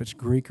 And then if it's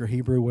Greek or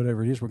Hebrew,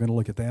 whatever it is, we're going to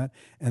look at that.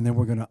 And then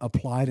we're going to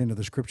apply it into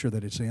the Scripture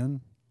that it's in.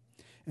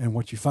 And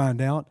what you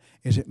find out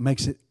is it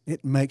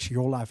makes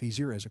your life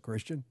easier as a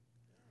Christian.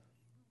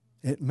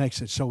 It makes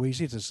it so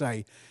easy to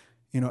say,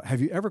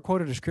 have you ever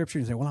quoted a Scripture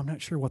and say, well, I'm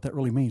not sure what that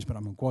really means, but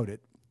I'm going to quote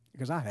it.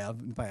 Because I have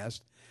in the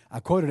past. I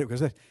quoted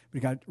it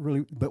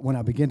but when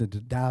I begin to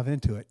dive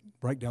into it,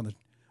 break down the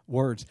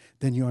words,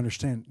 then you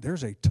understand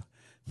there's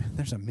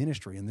a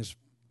ministry in this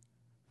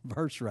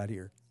verse right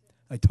here.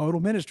 A total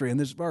ministry in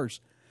this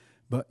verse.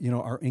 But,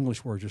 our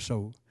English words are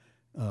so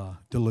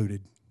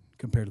diluted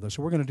compared to those.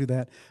 So we're going to do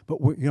that. But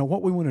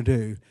what we want to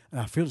do, and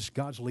I feel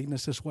God's leading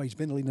us this way, He's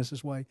been leading us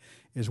this way,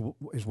 is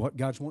what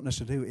God's wanting us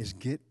to do is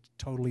get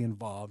totally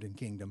involved in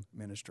kingdom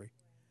ministry.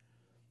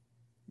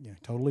 Yeah,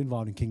 totally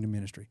involved in kingdom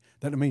ministry.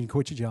 That doesn't mean you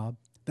quit your job.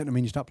 That doesn't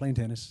mean you stop playing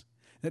tennis.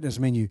 That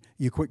doesn't mean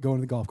you quit going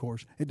to the golf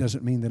course. It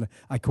doesn't mean that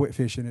I quit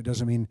fishing. It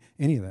doesn't mean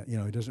any of that.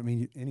 It doesn't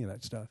mean any of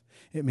that stuff.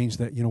 It means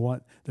that,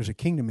 there's a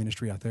kingdom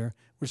ministry out there.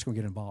 We're just going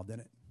to get involved in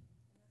it. I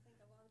think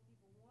a lot of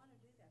people want to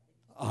do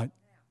that.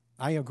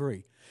 I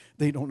agree.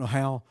 They don't know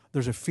how.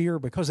 There's a fear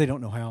because they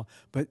don't know how.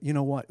 But you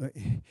know what?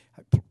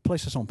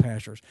 Place this on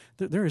pastors.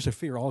 There is a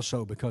fear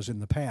also because in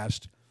the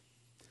past,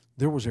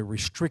 there was a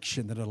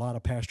restriction that a lot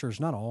of pastors,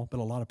 not all, but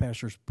a lot of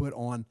pastors put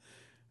on.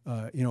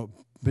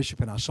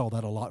 Bishop and I saw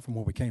that a lot from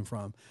where we came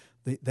from.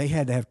 They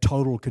had to have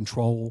total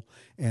control,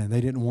 and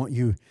they didn't want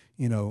you,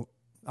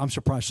 I'm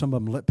surprised some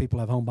of them let people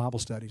have home Bible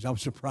studies. I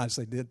was surprised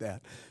they did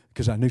that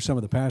because I knew some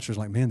of the pastors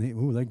like, man,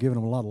 they're giving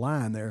them a lot of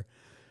line there.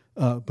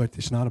 But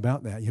it's not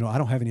about that. I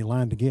don't have any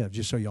line to give,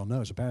 just so y'all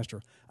know as a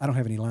pastor. I don't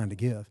have any line to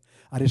give.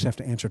 I just have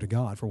to answer to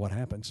God for what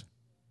happens.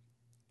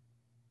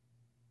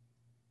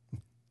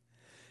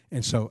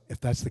 And so if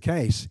that's the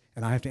case,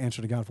 and I have to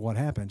answer to God for what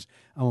happens,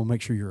 I'm going to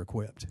make sure you're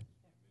equipped.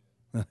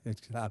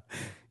 If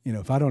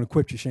I don't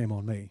equip you, shame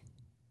on me,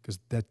 because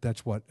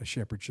that's what a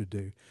shepherd should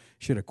do.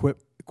 Should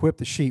equip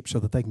the sheep so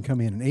that they can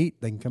come in and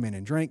eat, they can come in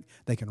and drink,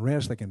 they can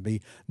rest, they can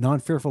be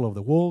non-fearful of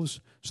the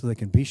wolves, so they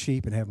can be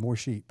sheep and have more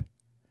sheep.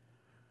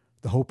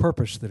 The whole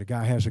purpose that a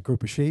guy has a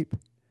group of sheep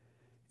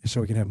is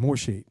so he can have more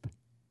sheep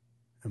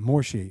and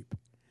more sheep.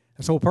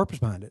 That's the whole purpose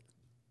behind it.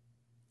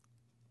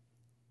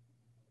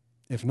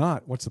 If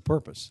not, what's the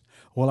purpose?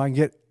 Well, I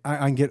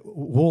can get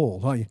wool.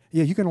 Well,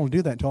 yeah, you can only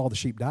do that until all the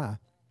sheep die.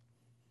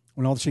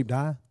 When all the sheep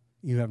die,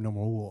 you have no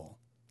more wool.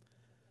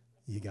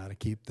 You got to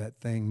keep that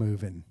thing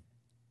moving.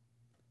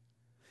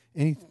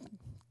 Any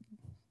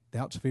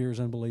doubts, fears,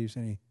 unbeliefs,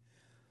 any?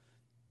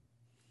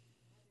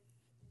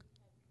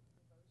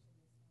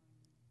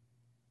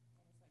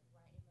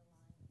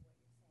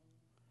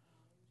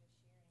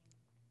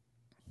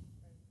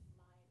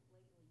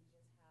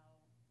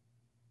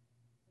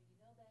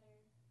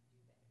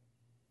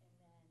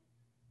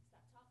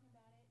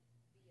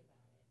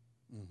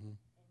 Mm-hmm.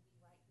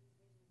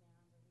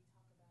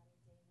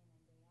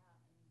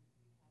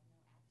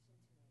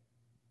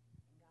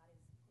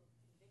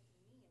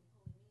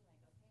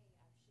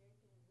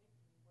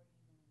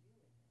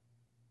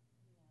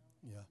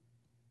 Yeah.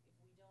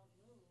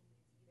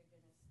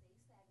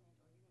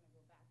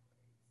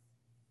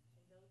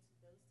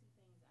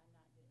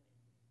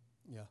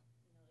 Yeah.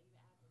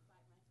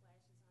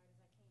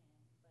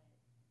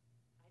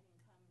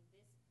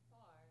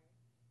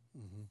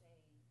 Mm-hmm.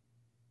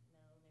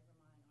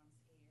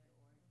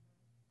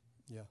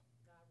 Yeah.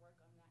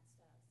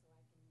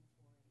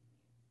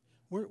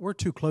 We're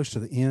too close to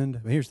the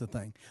end. Here's the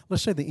thing.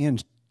 Let's say the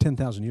end's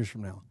 10,000 years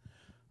from now.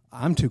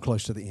 I'm too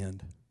close to the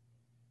end.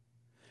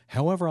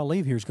 However I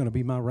leave here is going to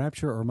be my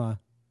rapture or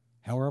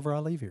however I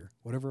leave here,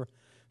 whatever.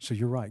 So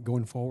you're right.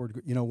 Going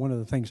forward, one of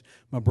the things,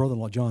 my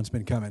brother-in-law John's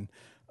been coming.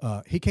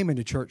 He came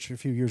into church a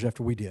few years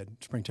after we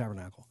did, Spring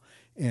Tabernacle.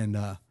 And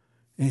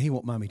he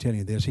won't mind me telling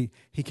you this.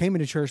 He came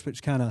into church, but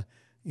it's kind of,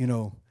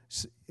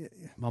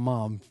 my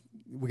mom,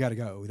 we got to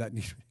go.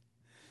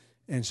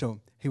 And so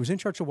he was in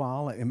church a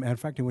while. As a matter of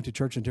fact, he went to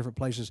church in different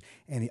places.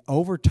 And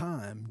over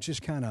time,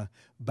 just kind of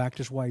backed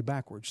his way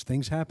backwards.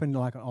 Things happened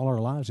like all our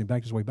lives. He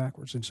backed his way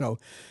backwards. And so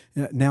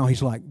now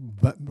he's like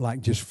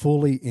just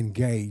fully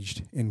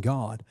engaged in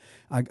God.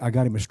 I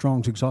got him a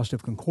Strong's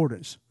Exhaustive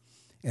Concordance.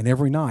 And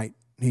every night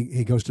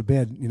he goes to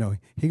bed,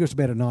 he goes to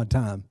bed at an odd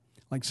time,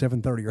 like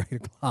 7:30 or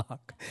 8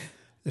 o'clock.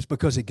 It's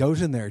because he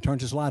goes in there, he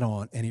turns his light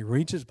on, and he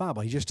reads his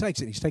Bible. He just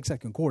takes it. He takes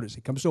that concordance.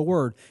 He comes to a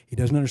word he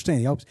doesn't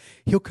understand.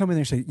 He'll come in there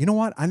and say, you know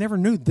what? I never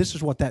knew this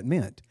is what that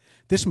meant.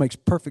 This makes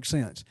perfect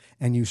sense.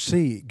 And you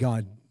see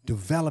God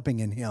developing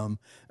in him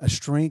a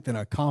strength and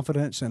a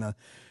confidence and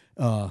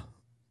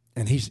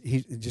and he's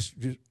just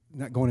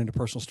not going into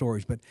personal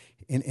stories, but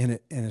in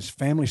his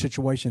family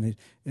situation,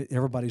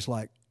 everybody's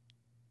like,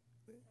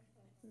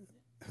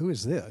 who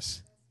is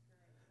this?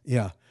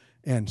 Yeah.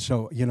 And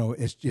so,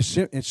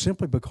 it's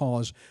simply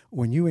because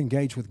when you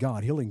engage with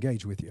God, he'll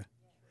engage with you.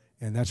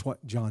 And that's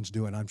what John's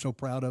doing. I'm so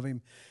proud of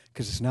him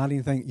because it's not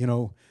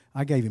anything,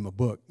 I gave him a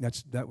book.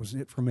 That was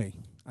it for me.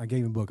 I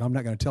gave him a book. I'm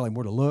not going to tell him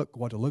where to look,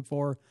 what to look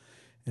for.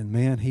 And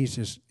man,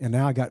 and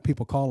now I got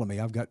people calling me.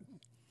 I took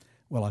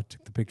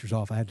the pictures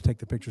off. I had to take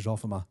the pictures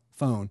off of my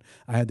phone.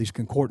 I had these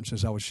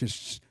concordances. I was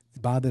just,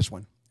 buy this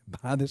one,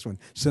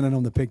 send it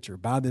on the picture,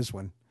 buy this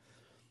one.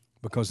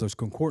 Because those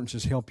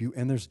concordances help you.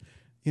 And there's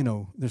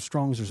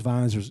Strong's, there's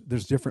Vines,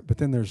 there's different, but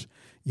then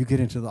you get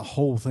into the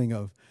whole thing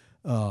of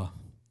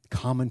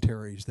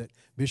commentaries that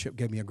Bishop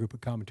gave me a group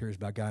of commentaries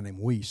by a guy named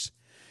Weiss.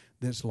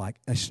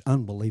 It's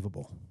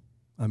unbelievable.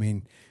 I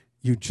mean,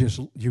 you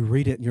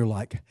read it and you're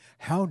like,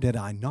 how did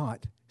I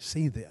not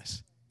see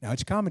this? Now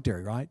it's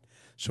commentary, right?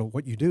 So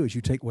what you do is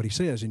you take what he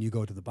says and you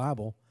go to the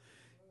Bible,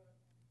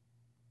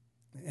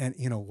 and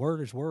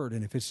word is word,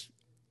 and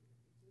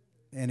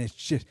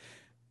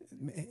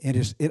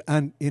it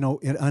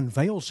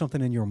unveils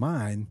something in your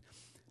mind,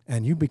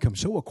 and you become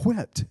so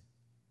equipped.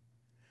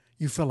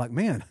 You feel like,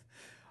 man,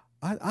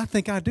 I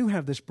think I do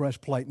have this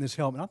breastplate and this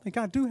helmet. I think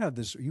I do have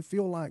this. You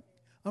feel like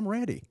I'm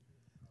ready.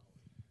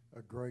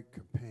 A great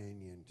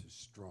companion to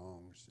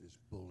Strong's is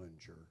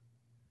Bullinger,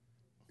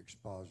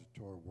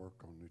 expository work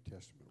on New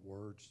Testament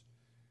words,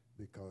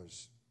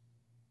 because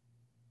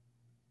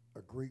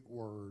a Greek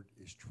word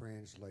is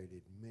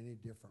translated many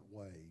different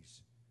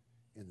ways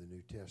in the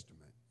New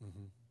Testament.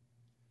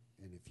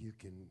 And if you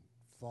can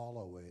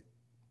follow it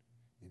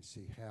and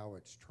see how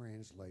it's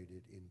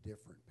translated in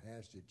different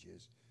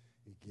passages,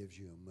 it gives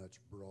you a much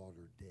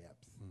broader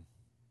depth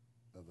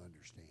of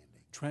understanding.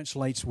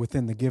 Translates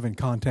within the given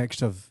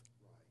context of,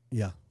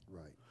 yeah,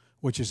 Right.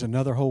 which is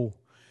another whole,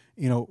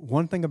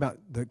 one thing about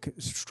the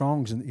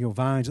Strongs and,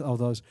 Vines, all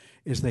those,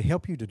 is they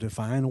help you to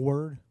define a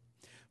word,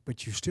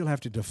 but you still have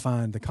to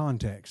define the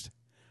context.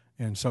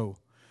 And so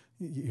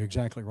you're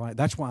exactly right.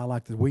 That's why I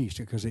like the Wuest,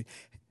 because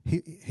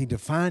he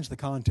defines the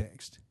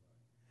context.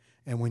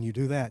 And when you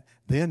do that,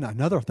 then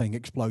another thing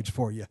explodes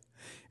for you.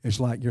 It's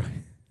like you're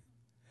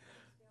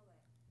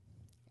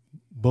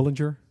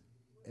Bullinger.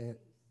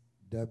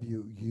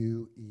 Wuest.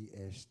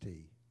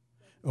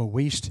 Oh,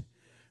 Wuest.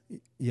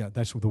 Yeah,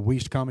 that's with the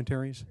Wuest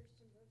commentaries.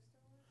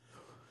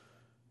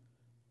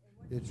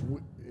 It's I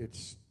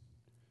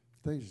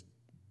think it's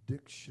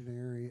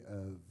Dictionary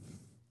of.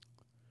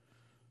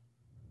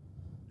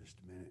 Just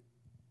a minute.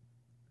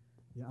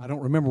 Yeah, I don't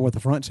remember what the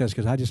front says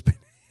because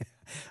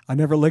I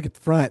never look at the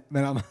front.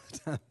 But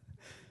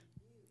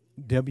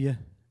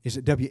is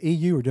it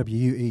W-E-U or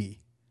W-U-E?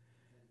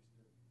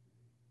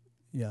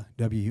 Yeah,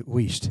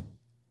 Wuest.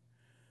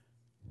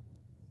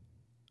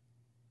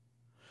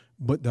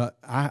 But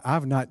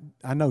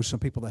I know some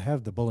people that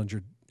have the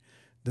Bullinger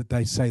that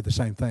they say the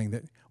same thing,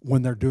 that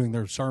when they're doing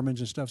their sermons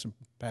and stuff, some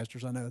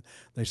pastors I know,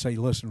 they say,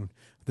 listen,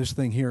 this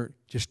thing here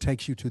just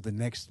takes you to the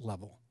next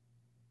level.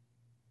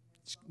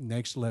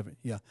 Next level,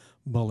 yeah,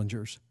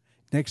 Bullingers.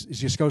 Next, it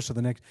just goes to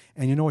the next.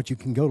 And you know what? You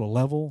can go to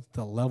level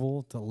to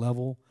level to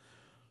level.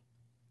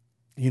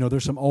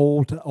 There's some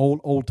old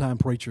time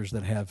preachers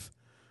that have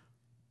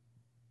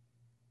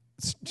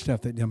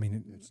stuff that,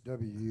 It's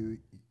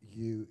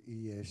W-U-E-S-T,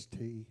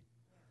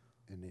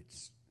 and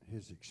it's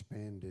his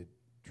expanded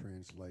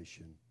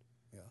translation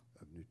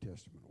of New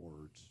Testament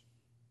words.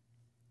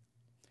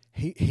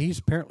 He's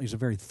apparently is a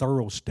very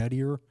thorough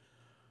studier,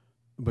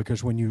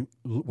 because when you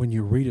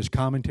read his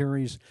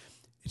commentaries,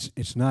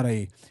 it's not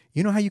a,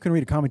 how you can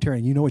read a commentary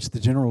and it's the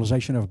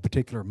generalization of a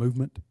particular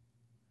movement.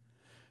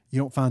 You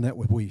don't find that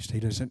with Wuest. He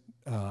doesn't.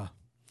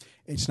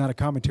 It's not a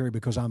commentary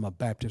because I'm a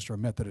Baptist or a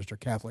Methodist or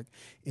Catholic.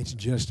 It's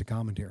just a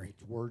commentary.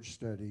 It's word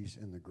studies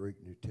in the Greek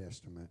New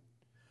Testament.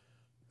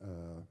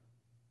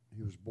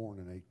 He was born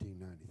in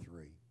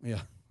 1893.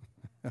 Yeah.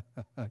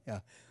 Yeah.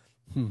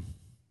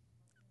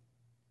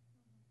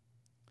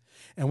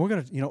 And we're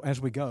going to, as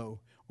we go,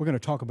 we're going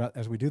to talk about,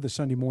 as we do the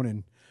Sunday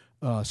morning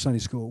Sunday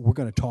school, we're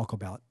going to talk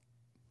about,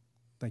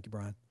 thank you,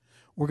 Brian.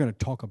 We're going to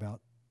talk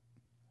about,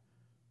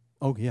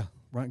 oh, yeah,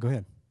 Brian, go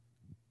ahead.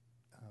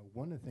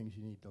 One of the things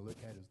you need to look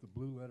at is the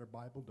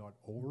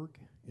blueletterbible.org.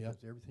 Yeah.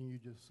 It's everything you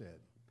just said.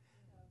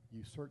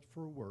 You search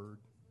for a word,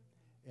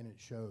 and it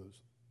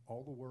shows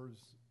all the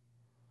words,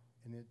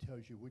 and it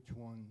tells you which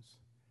ones.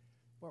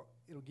 Well,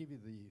 it'll give you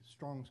the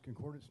Strong's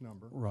Concordance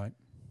number. Right.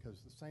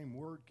 Because the same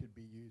word could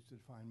be used to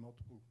define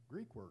multiple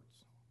Greek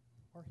words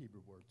or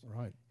Hebrew words.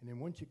 Right. And then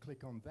once you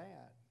click on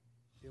that,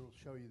 it'll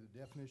show you the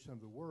definition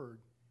of the word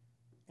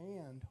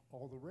and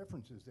all the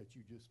references that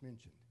you just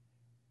mentioned.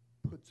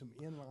 Puts them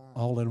in line.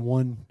 All in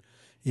one,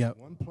 yeah.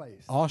 One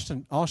place.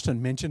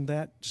 Austin mentioned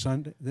that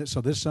Sunday.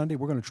 So this Sunday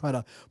we're going to try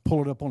to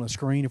pull it up on a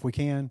screen if we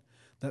can,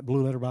 that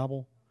Blue Letter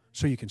Bible,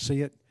 so you can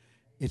see it.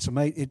 It's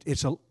amazing.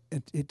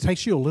 It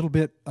takes you a little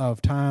bit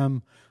of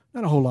time,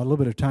 not a whole lot, a little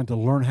bit of time to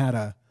learn how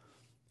to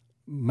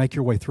make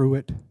your way through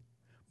it.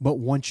 But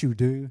once you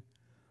do,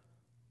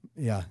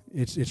 yeah,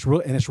 it's real,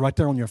 and it's right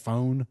there on your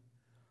phone.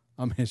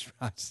 I mean,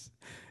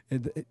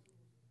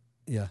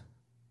 yeah.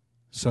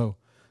 So,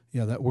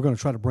 yeah, that we're going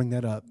to try to bring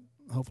that up.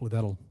 Hopefully,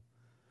 that'll.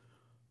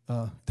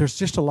 There's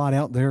just a lot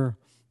out there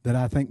that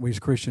I think we as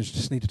Christians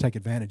just need to take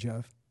advantage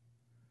of.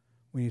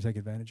 We need to take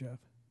advantage of.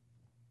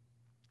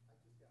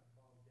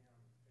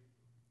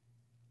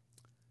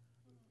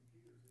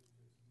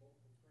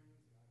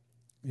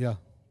 Yeah.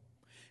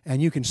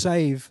 And you can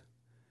save.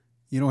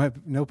 You don't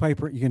have no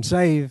paper. You can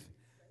save.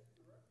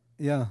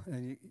 Yeah.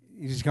 And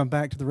you just come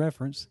back to the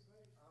reference.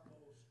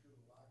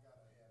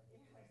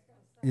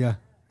 Yeah.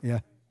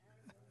 Yeah.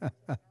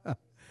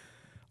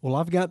 Well,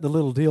 I've got the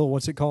little deal.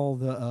 What's it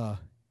called? The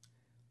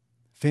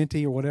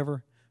Fenty or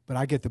whatever. But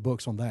I get the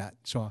books on that.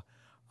 So,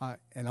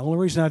 and the only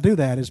reason I do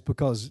that is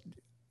because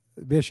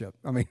Bishop.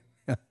 I mean,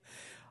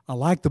 I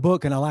like the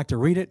book and I like to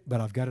read it,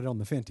 but I've got it on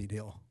the Fenty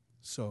deal.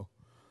 So,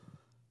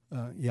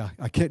 yeah,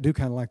 I do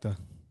kind of like the.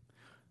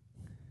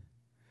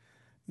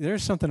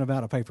 There's something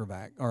about a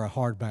paperback or a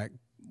hardback.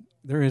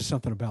 There is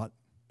something about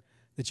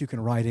that you can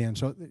write in.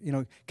 So,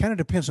 kind of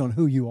depends on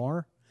who you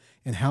are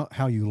and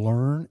how you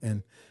learn.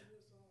 And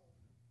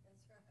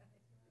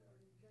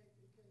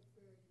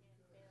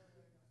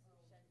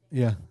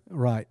yeah,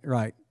 right,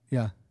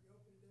 yeah.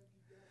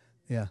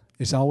 Yeah,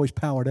 it's always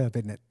powered up,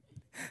 isn't it?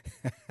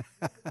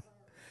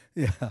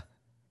 Yeah.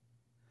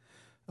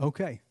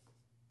 Okay.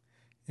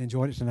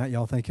 Enjoyed it tonight,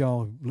 y'all. Thank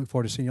y'all. Look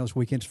forward to seeing y'all this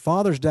weekend. It's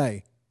Father's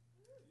Day.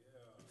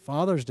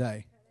 Father's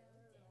Day.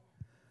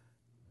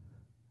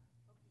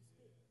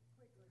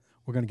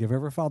 We're going to give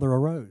every father a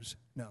rose.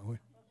 No.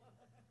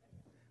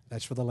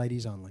 That's for the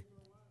ladies only.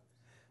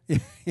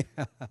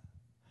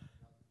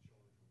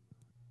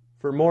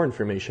 For more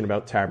information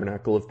about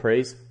Tabernacle of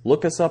Praise,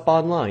 look us up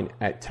online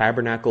at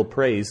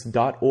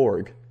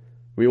tabernaclepraise.org.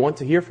 We want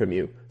to hear from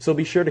you, so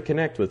be sure to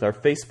connect with our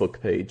Facebook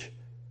page.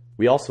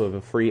 We also have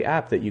a free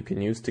app that you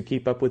can use to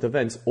keep up with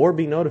events or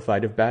be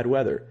notified of bad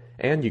weather,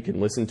 and you can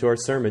listen to our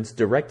sermons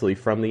directly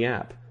from the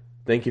app.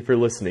 Thank you for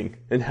listening,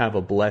 and have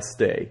a blessed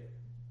day.